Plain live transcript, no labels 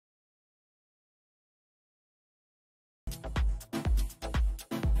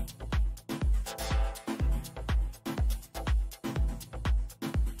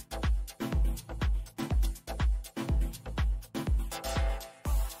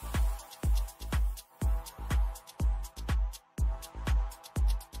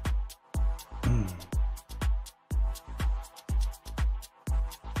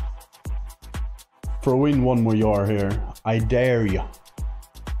Throw in one more jar here. I dare you.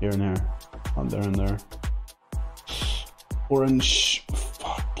 Here and here. And there and there. Orange.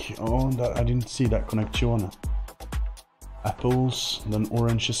 Fuck. Oh, that, I didn't see that connection. Apples. Then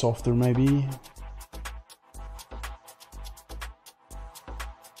oranges after maybe.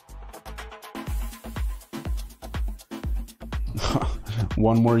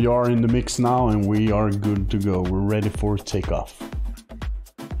 One more jar in the mix now and we are good to go. We're ready for takeoff.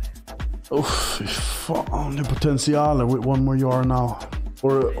 Oh, fan, the potential with one more jar now.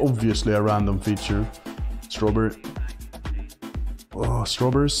 Or obviously a random feature. Strawberry. Oh,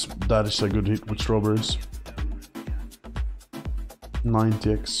 strawberries. That is a good hit with strawberries.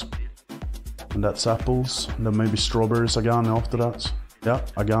 90x. And that's apples. And then maybe strawberries again after that. Yeah,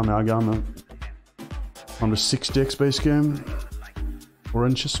 again. 160x base game.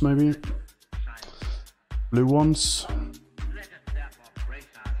 Oranges maybe. Blue ones.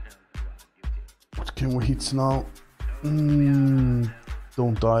 What can we hit now?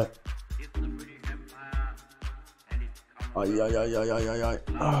 Don't die. Ay.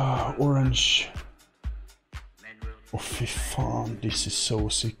 Ah, orange. Oh, fy fan, this is so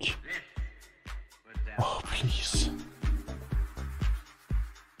sick. Oh, please.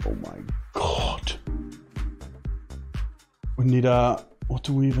 Oh my god. We need a... What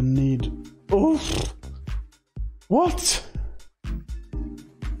do we even need? Oh! What?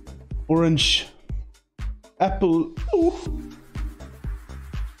 Orange. Apple. Oh!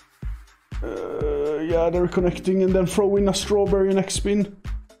 Yeah, they're connecting and then throw in a strawberry next spin.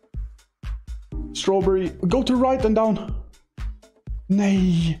 Strawberry. Go to right and down.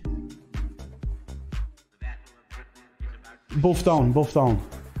 Nay. Both down.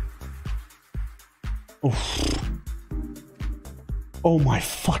 Oh. Oh my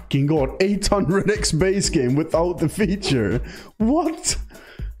fucking god. 800x base game without the feature. What?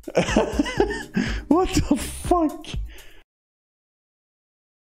 What the fuck?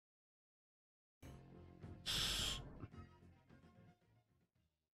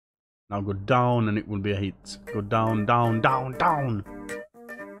 Now go down and it will be a hit. Go down.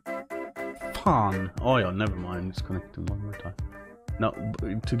 Fun. Oh yeah, never mind. It's connecting one more time. Now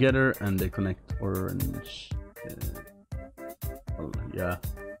together and they connect orange. Well, yeah,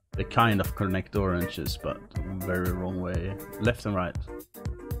 they kind of connect oranges, but very wrong way. Left and right.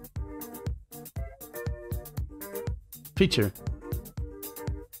 Feature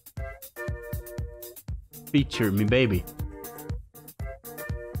me baby.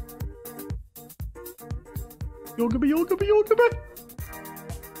 Yogabe.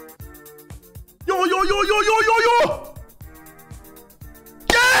 Yo!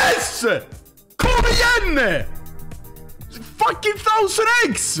 Yes! Kom igen! Fucking 1000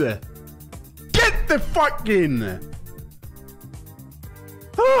 eggs! Get the fucking!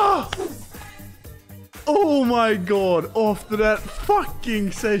 Ah! Oh my god, after that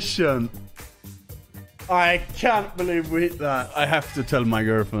fucking session. I can't believe we hit that. I have to tell my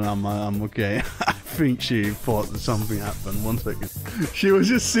girlfriend I'm okay. I think she thought that something happened. 1 second. She was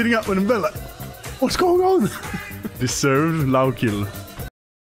just sitting up in the bed like, what's going on? Deserved low kill.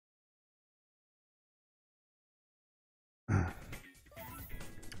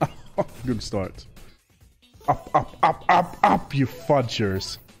 Good start. Up you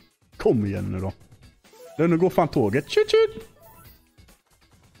fudgers. Kom igen nu då. Nu går fan tåget. Chut.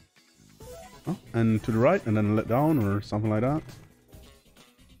 Oh, and to the right and then let down or something like that.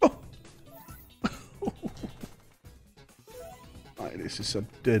 Oh. This is a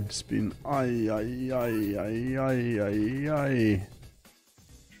dead spin. Ay.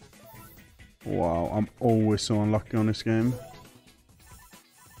 Wow, I'm always so unlucky on this game.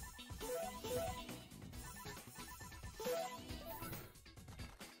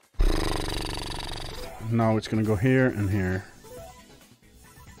 Now it's gonna go here and here.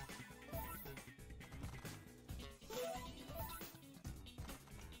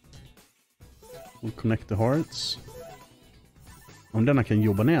 We'll connect the hearts. Om denna kan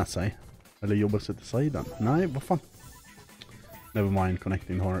jobba ner sig. Eller jobba sig till sidan. Nej, vad fan. Never mind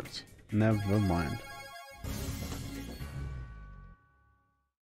connecting hearts. Never mind.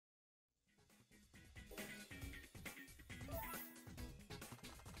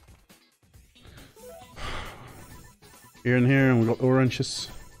 Here and here, and we got oranges.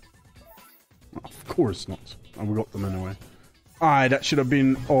 Oh, course not. And we got them anyway. Aye, that should have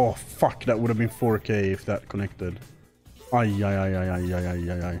been... Oh, fuck. That would have been 4K if that connected. Aye, aye, aye, aye, aye,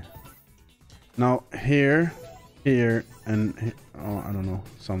 aye, aye, aye. Now, here, and... Oh, I don't know.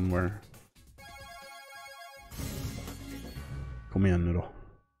 Somewhere. Kom igen nu då.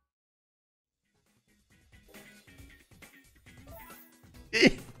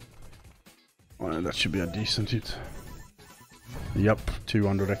 Well, that should be a decent hit. Yup,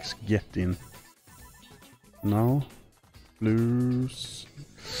 200x, get in. Now, loose.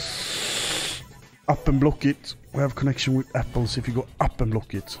 Up and block it. We have connection with apples if you go up and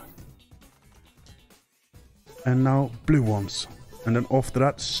block it. And now, blue ones. And then after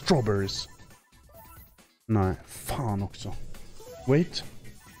that, strawberries. Nej, fan också. Wait.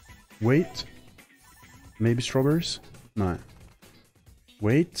 Wait. Maybe strawberries? Nej.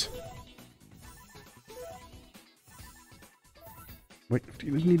 Wait. Wait,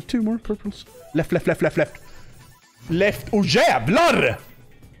 we need 2 more purples. Left, left, left, left, left. Left. Oh, jävlar!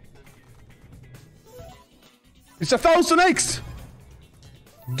 It's 1000x!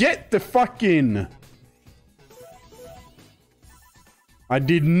 Get the fuck in! I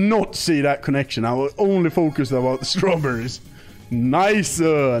did not see that connection. I was only focused about the strawberries.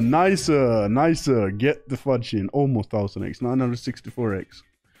 Nicer, nicer, nicer. Get the fudge in. Almost 1000x. 964x.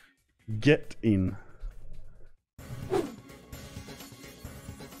 Get in.